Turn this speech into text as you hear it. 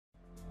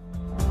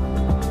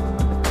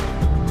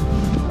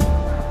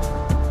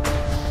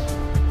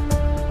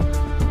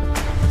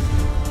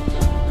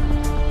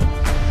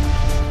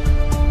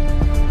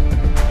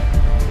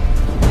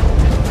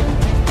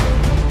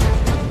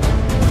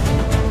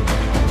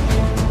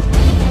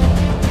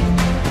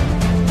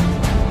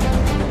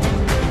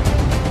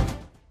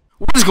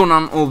What's going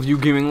on, all of you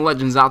gaming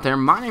legends out there?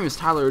 My name is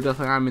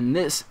DeathlyiAm, and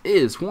this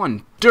is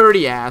one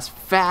dirty-ass,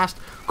 fast,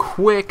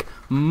 quick,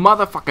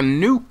 motherfucking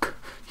nuke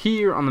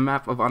here on the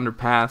map of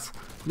Underpass.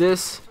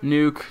 This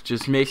nuke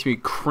just makes me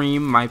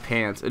cream my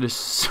pants. It is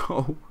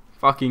so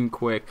fucking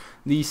quick.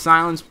 The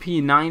silenced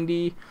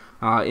P90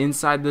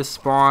 inside this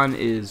spawn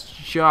is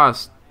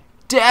just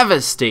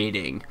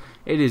devastating.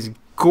 It is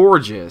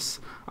gorgeous.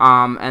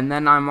 And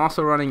then I'm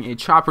also running a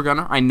chopper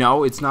gunner. I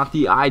know it's not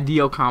the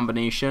ideal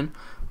combination,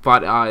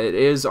 but it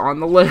is on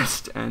the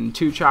list, and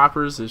 2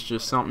 choppers is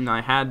just something I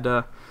had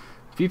to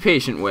be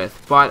patient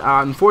with. But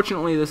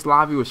unfortunately, this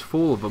lobby was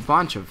full of a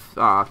bunch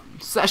of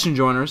session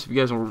joiners, if you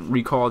guys will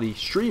recall the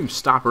stream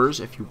stoppers,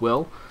 if you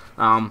will.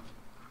 A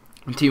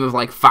team of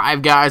like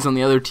 5 guys on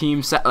the other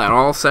team that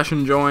all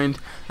session joined,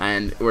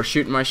 and we're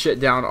shooting my shit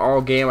down all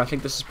game. I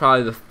think this is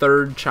probably the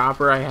 3rd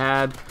chopper I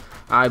had,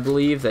 I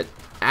believe, that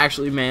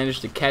actually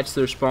managed to catch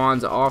their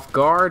spawns off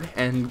guard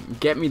and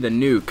get me the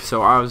nuke.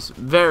 So I was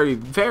very,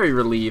 very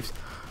relieved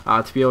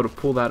to be able to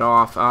pull that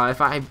off. If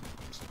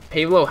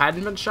Pavelow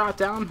hadn't been shot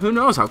down, who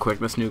knows how quick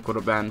this nuke would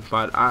have been.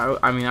 But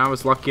I mean, I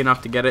was lucky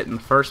enough to get it in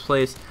the first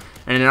place,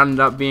 and it ended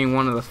up being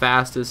one of the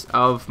fastest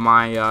of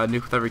my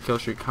nuke with every kill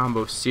streak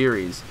combo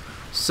series.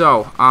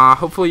 So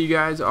hopefully you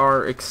guys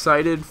are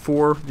excited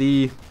for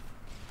the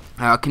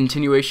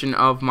continuation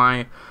of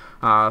my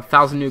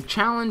 1000 nuke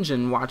challenge,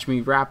 and watch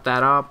me wrap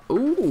that up.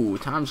 Ooh,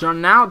 time's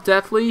running out,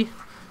 Deathly.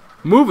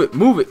 Move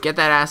it, get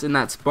that ass in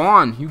that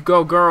spawn. You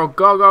go, girl,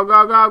 go, go,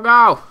 go, go,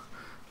 go.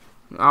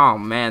 Oh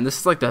man, this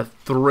is like the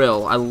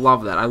thrill. I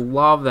love that. I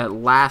love that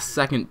last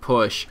second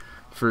push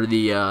for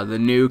the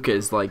nuke,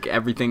 as like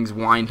everything's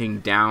winding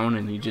down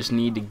and you just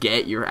need to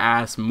get your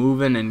ass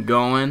moving and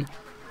going.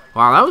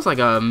 Wow, that was like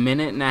a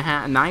minute and a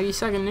half,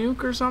 90-second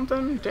nuke or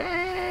something.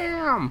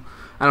 Damn.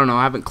 I don't know,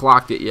 I haven't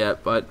clocked it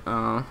yet, but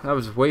that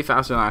was way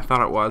faster than I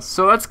thought it was.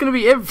 So that's going to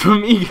be it for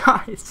me,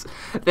 guys.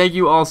 Thank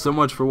you all so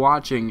much for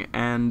watching,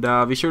 and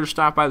be sure to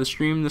stop by the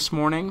stream this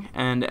morning.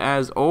 And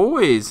as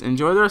always,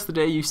 enjoy the rest of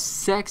the day, you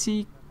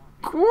sexy,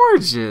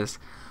 gorgeous,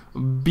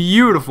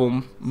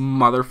 beautiful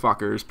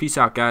motherfuckers. Peace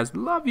out, guys.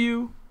 Love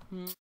you.